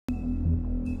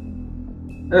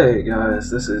Hey guys,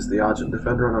 this is the Argent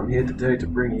Defender and I'm here today to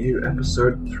bring you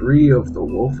episode 3 of The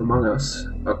Wolf Among Us,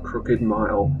 A Crooked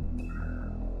Mile.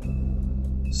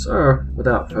 So,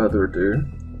 without further ado,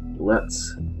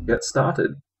 let's get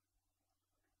started.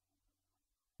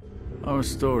 Our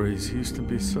stories used to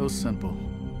be so simple.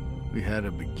 We had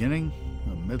a beginning,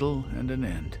 a middle, and an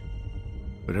end.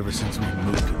 But ever since we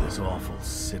moved to this awful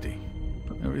city,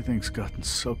 everything's gotten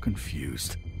so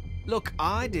confused. Look,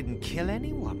 I didn't kill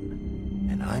anyone.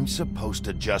 And I'm supposed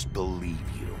to just believe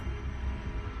you.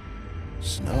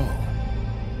 Snow.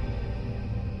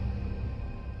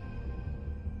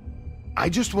 I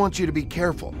just want you to be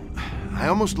careful. I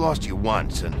almost lost you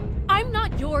once, and... I'm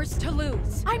not yours to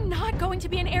lose. I'm not going to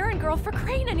be an errand girl for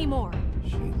Crane anymore.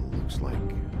 She looks like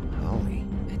Holly.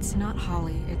 It's not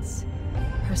Holly, it's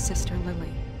her sister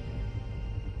Lily.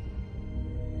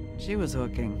 She was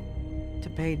hooking to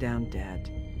pay down debt.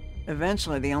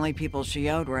 Eventually, the only people she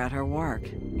owed were at her work.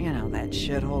 You know, that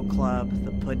shithole club,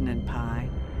 the pudding and pie.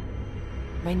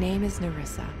 My name is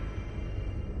Nerissa.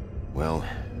 Well,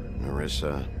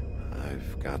 Nerissa,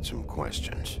 I've got some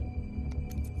questions.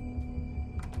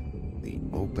 The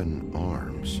open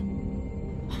arms.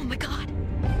 Oh my god.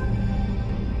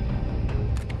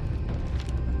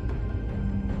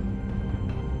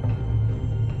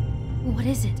 What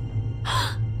is it?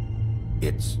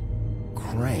 It's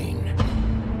Crane.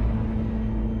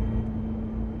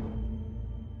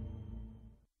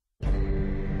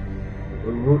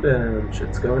 Ooh, down,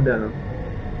 shit's going down.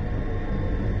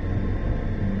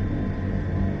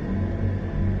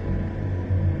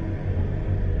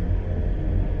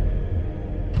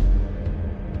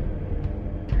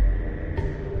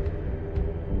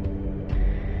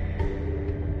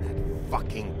 That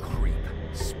fucking creep.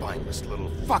 Spineless little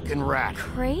fucking rat.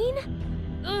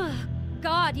 Crane? Ugh.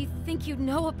 God, you think you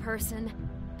know a person.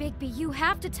 Bigby, you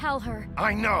have to tell her.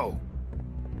 I know!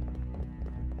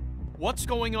 What's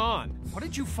going on? What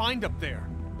did you find up there?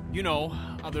 You know,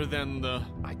 other than the...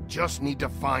 I just need to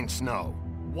find Snow.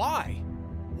 Why?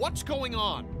 What's going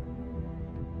on?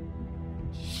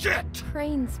 Shit!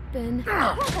 Crane's been...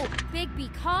 Whoa!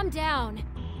 Bigby, calm down.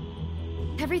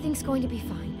 Everything's going to be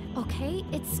fine, okay?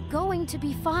 It's going to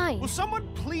be fine. Will someone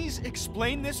please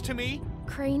explain this to me?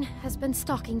 Crane has been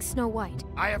stalking Snow White.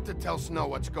 I have to tell Snow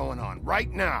what's going on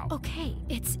right now. Okay,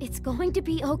 it's going to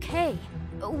be okay.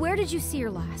 Where did you see her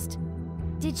last?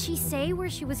 Did she say where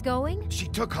she was going? She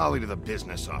took Holly to the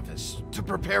business office to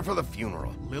prepare for the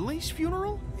funeral. Lily's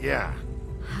funeral? Yeah.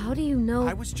 How do you know?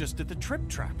 I was just at the Trip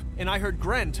Trap, and I heard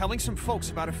Gren telling some folks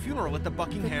about a funeral at the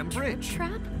Buckingham the Bridge. Trip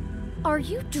Trap? Are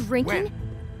you drinking? When?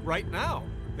 Right now.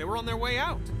 They were on their way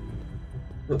out.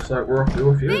 Looks like we're off to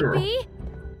a funeral. Bigby!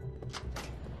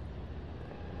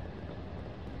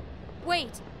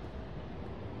 Wait.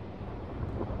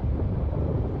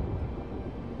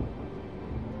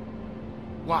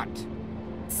 What?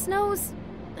 Snow's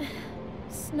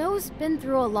been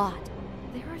through a lot.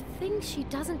 There are things she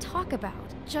doesn't talk about.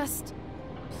 Just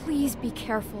please be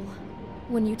careful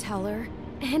when you tell her.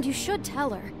 And you should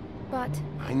tell her. But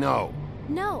I know.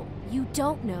 no, you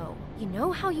don't know. You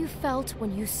know how you felt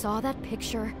when you saw that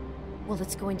picture? Well,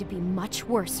 it's going to be much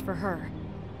worse for her.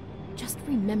 Just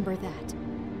remember that.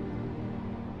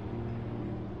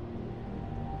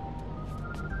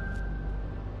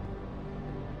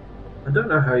 I don't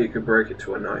know how you could break it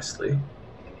to her nicely.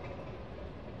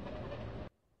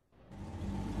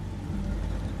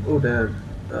 Oh damn,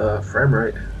 frame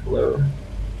rate low.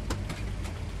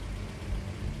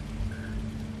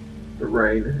 The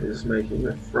rain is making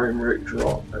the frame rate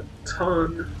drop a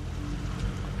ton.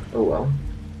 Oh well.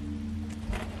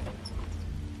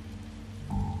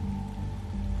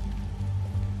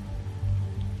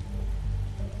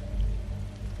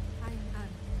 I'm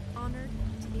honored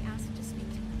to be asked to speak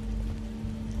to you.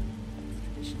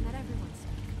 It's tradition that everyone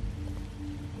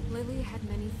speak. Lily had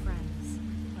many friends,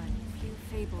 but few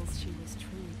fables she was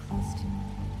truly close to.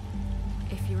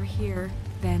 If you were here,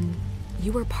 then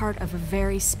you were part of a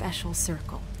very special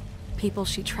circle. People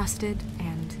she trusted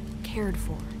and cared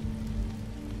for.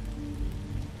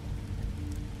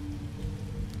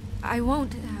 I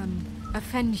won't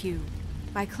offend you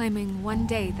by claiming one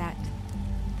day that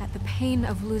the pain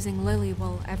of losing Lily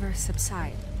will ever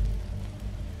subside.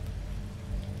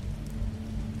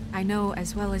 I know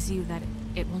as well as you that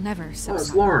it will never Oh, it's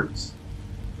subside. Lawrence.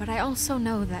 But I also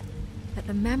know that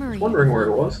the memory Wondering of where it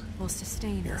Lily was. will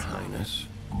sustain Your us both. Highness.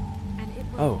 And it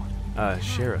will have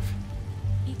Sheriff.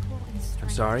 equal in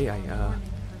strength sorry, to I mourning her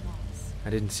loss. I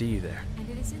didn't see you there. And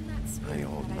it is in that spirit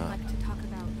hope that I'd not. like to talk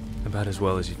about About as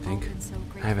well as you think.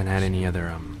 I haven't had any other,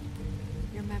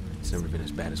 Your memories. It's never been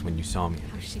as bad as when you saw me, at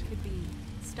How least. she could be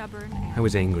stubborn and I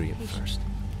was angry at patient. first.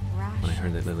 rash when I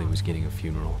heard that Lily was getting a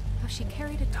funeral. how she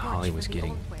carried a torch Holly was for the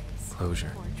getting old ways,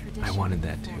 closure. or tradition I wanted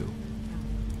that for, too.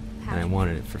 And I pageantry.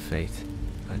 wanted it for Faith.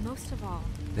 But Most of all,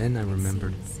 then I it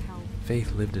remembered sees how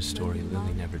Faith lived a story Lily Lily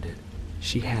loved never did.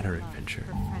 She had her adventure.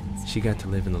 her friends. She got to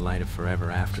live in the light of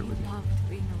forever after She with me. loved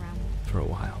being around them. For a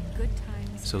while. Good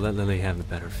times. So let Lily have the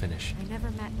better finish. I never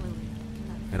met Lily.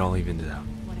 but It all evens out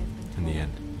what I've been in the told,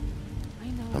 end. I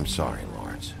know I'm sorry,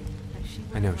 Lawrence. that she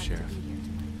would I know, like to Sheriff. be here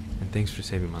tonight. And thanks for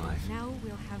saving my life. Now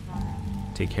we'll have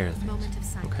our Take care of things. moment of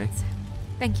silence. Okay?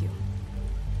 Thank you.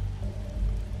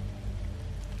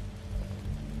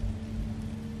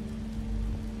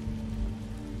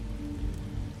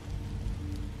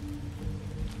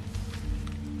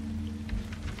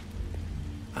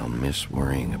 I'll miss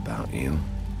worrying about you.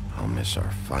 I'll miss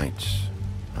our fights.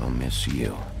 I'll miss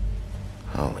you.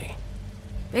 Holly.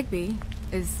 Bigby,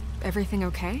 is everything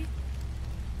okay?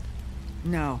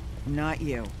 No, not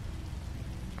you.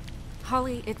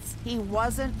 Holly, it's... He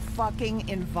wasn't fucking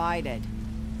invited.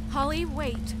 Holly,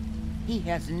 wait. He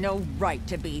has no right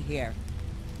to be here.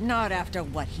 Not after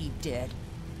what he did.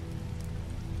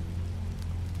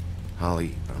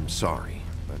 Holly, I'm sorry,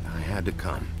 but I had to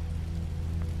come.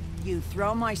 You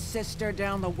throw my sister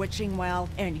down the witching well,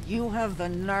 and you have the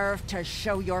nerve to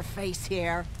show your face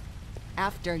here?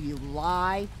 After you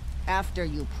lie? After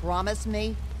you promise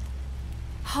me?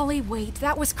 Holly, wait.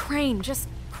 That was Crane. Just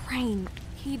Crane.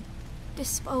 He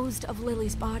disposed of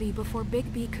Lily's body before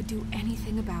Bigby could do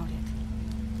anything about it.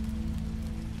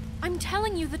 I'm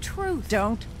telling you the truth.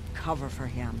 Don't cover for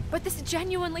him. But this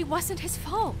genuinely wasn't his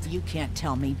fault. You can't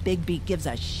tell me Bigby gives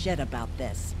a shit about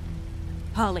this.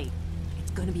 Holly,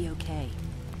 it's gonna be okay.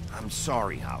 I'm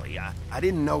sorry, Holly. I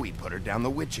didn't know he put her down the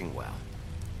witching well.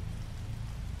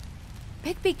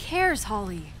 Bigby cares,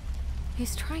 Holly.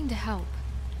 He's trying to help.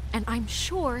 And I'm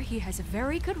sure he has a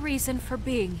very good reason for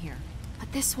being here.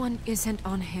 But this one isn't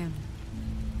on him.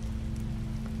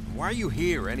 Why are you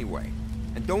here, anyway?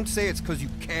 And don't say it's because you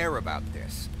care about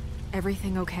this.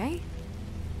 Everything okay?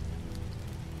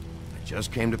 I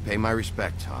just came to pay my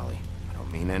respects, Holly. I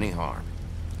don't mean any harm.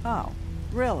 Oh,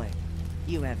 really?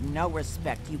 You have no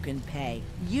respect you can pay.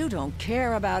 You don't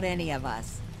care about any of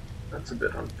us. That's a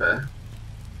bit unfair.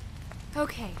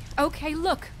 Okay,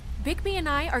 look. Bigby and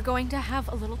I are going to have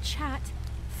a little chat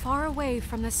far away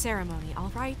from the ceremony,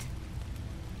 all right?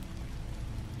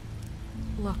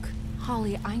 Look,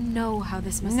 Holly, I know how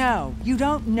this must... No, you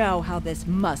don't know how this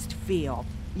must feel.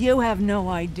 You have no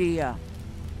idea.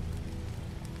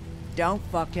 Don't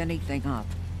fuck anything up.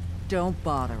 Don't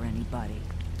bother anybody.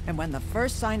 And when the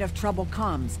first sign of trouble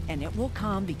comes, and it will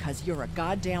come because you're a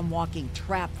goddamn walking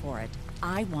trap for it,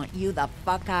 I want you the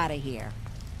fuck out of here.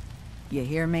 You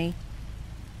hear me?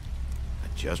 I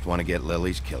just want to get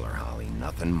Lily's killer, Holly.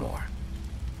 Nothing more.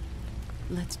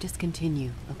 Let's just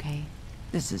continue, okay?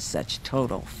 This is such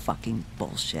total fucking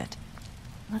bullshit.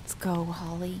 Let's go,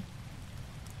 Holly.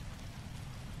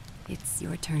 It's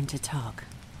your turn to talk.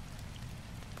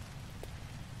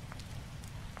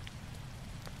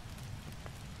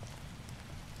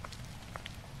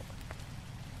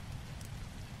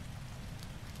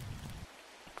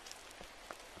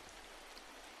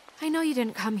 I know you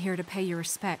didn't come here to pay your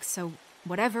respects, so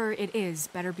whatever it is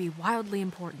better be wildly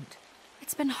important.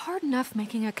 It's been hard enough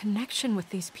making a connection with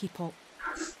these people.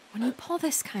 When you pull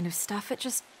this kind of stuff, it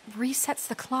just resets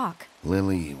the clock.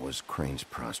 Lily was Crane's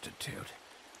prostitute.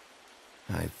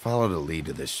 I followed a lead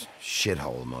to this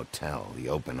shithole motel, the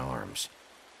Open Arms.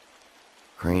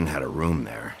 Crane had a room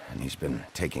there, and he's been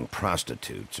taking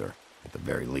prostitutes, or at the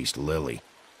very least Lily,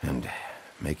 and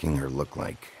making her look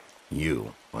like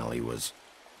you while he was...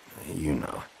 you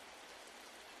know.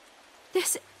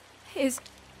 This is...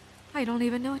 I don't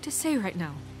even know what to say right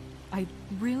now. I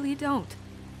really don't.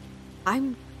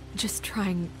 I'm just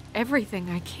trying everything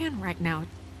I can right now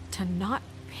to not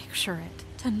picture it,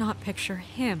 to not picture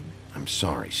him. I'm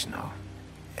sorry, Snow.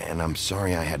 And I'm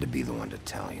sorry I had to be the one to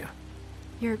tell you.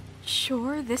 You're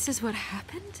sure this is what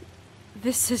happened?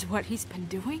 This is what he's been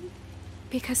doing?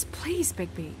 Because please,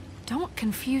 Bigby, don't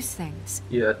confuse things.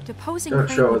 Yeah, Deposing don't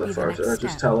Crane show her would the be the photo, next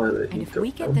just step. tell her that And you if don't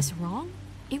we get know. this wrong,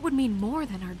 it would mean more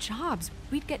than our jobs.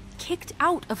 We'd get kicked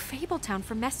out of Fabletown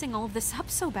for messing all of this up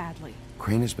so badly.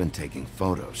 Crane has been taking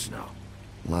photos, Snow.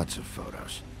 Lots of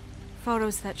photos.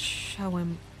 Photos that show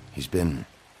him... He's been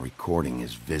recording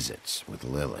his visits with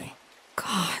Lily.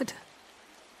 God.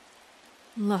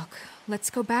 Look, let's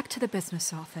go back to the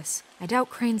business office. I doubt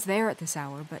Crane's there at this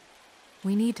hour, but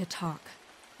we need to talk.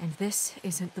 And this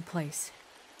isn't the place.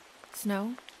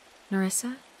 Snow?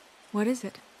 Nerissa? What is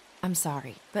it? I'm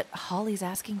sorry, but Holly's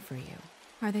asking for you.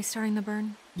 Are they starting the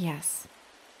burn? Yes.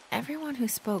 Everyone who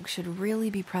spoke should really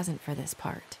be present for this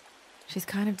part. She's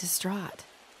kind of distraught.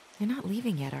 You're not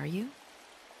leaving yet, are you?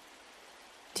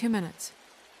 2 minutes.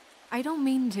 I don't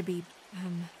mean to be,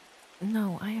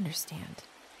 No, I understand.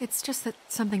 It's just that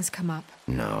something's come up.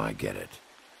 No, I get it.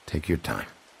 Take your time.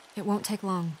 It won't take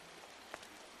long.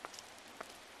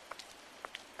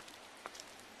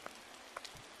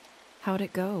 How'd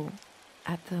it go?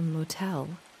 At the motel?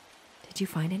 Did you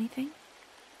find anything?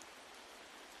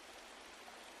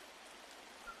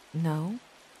 No?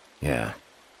 Yeah.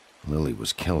 Lily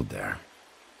was killed there.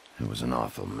 It was an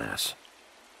awful mess.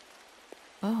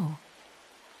 Oh.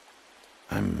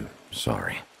 I'm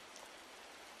sorry.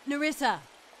 Nerissa!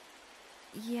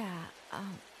 Yeah,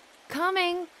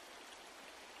 coming!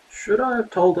 Should I have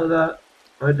told her that?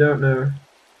 I don't know.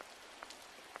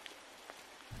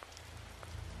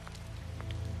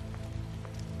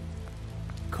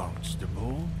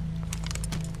 Constable?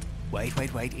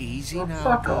 Wait, easy Oh, now.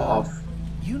 fuck girl. off.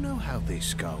 You know how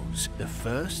this goes. The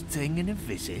first thing in a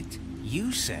visit,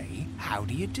 you say, how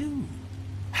do you do?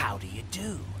 How do you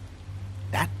do?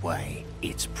 That way,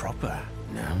 it's proper.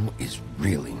 Now is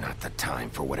really not the time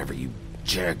for whatever you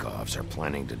Jergovs are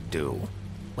planning to do.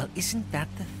 Well, isn't that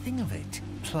the thing of it?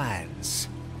 Plans.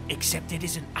 Except it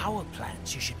isn't our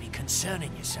plans you should be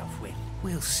concerning yourself with.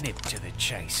 We'll snip to the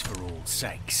chase for all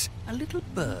sakes. A little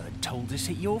bird told us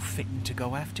that you're fitting to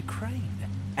go after Crane.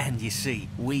 And you see,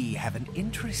 we have an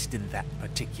interest in that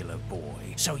particular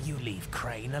boy. So you leave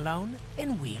Crane alone,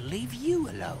 and we'll leave you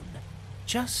alone.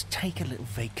 Just take a little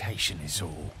vacation is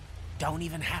all. Don't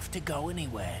even have to go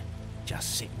anywhere.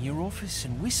 Just sit in your office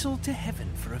and whistle to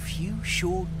heaven for a few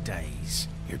short days.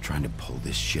 You're trying to pull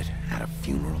this shit at a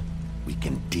funeral? We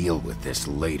can deal with this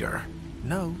later.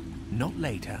 No, not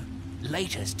later.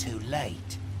 Later's too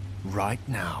late. Right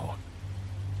now.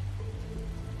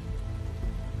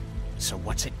 So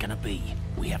what's it gonna be?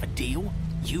 We have a deal?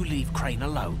 You leave Crane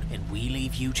alone, and we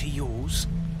leave you to yours?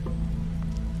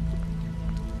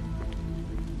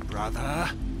 Brother,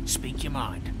 speak your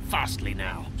mind. Fastly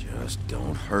now. Just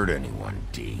don't hurt anyone,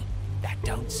 D. That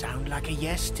don't sound like a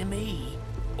yes to me.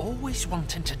 Always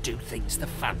wanting to do things the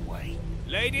fun way.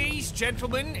 Ladies,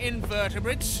 gentlemen,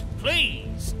 invertebrates,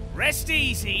 please, rest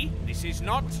easy. This is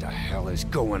not... What the hell is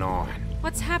going on?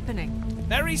 What's happening?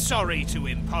 Very sorry to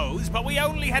impose, but we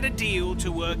only had a deal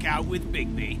to work out with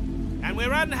Bigby. And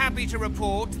we're unhappy to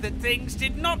report that things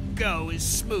did not go as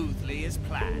smoothly as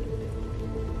planned.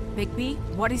 Bigby,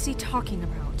 what is he talking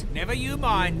about? Never you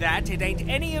mind that, it ain't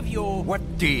any of your...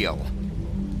 What deal?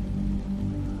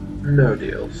 No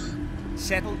deals.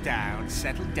 Settle down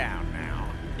now.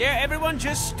 Yeah, everyone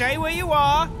just stay where you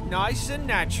are, nice and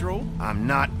natural. I'm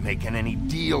not making any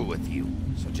deal with you.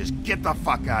 So just get the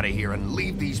fuck out of here and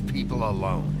leave these people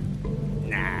alone.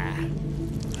 Nah.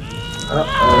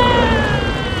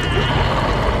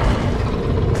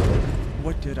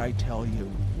 What did I tell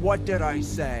you? What did I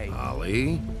say?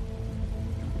 Ollie?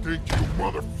 Think you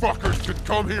motherfuckers could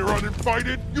come here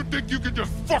uninvited? You think you could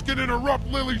just fucking interrupt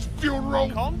Lily's funeral?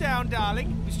 Calm down,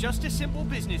 darling. It's just a simple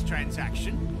business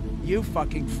transaction. You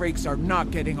fucking freaks are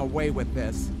not getting away with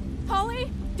this.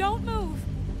 Holly, don't move!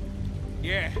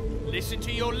 Yeah, listen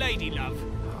to your lady, love.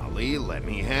 Ollie, let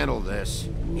me handle this.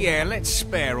 Yeah, let's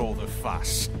spare all the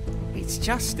fuss. It's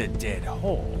just a dead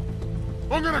hole.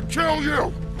 I'm gonna kill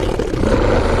you!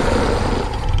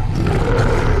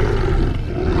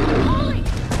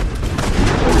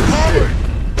 Holly!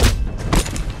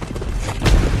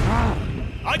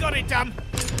 I got it, damn!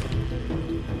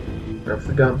 Go for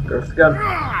the gun, go for the gun.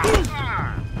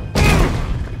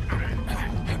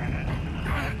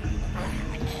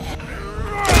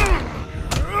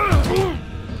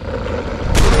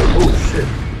 Oh shit.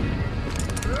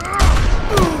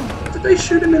 Did they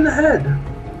shoot him in the head?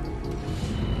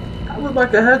 That looked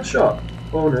like a headshot.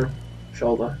 Oh no.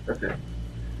 Shoulder. Okay.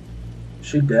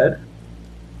 She dead?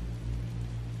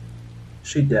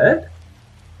 She dead?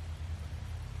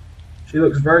 She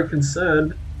looks very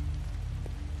concerned.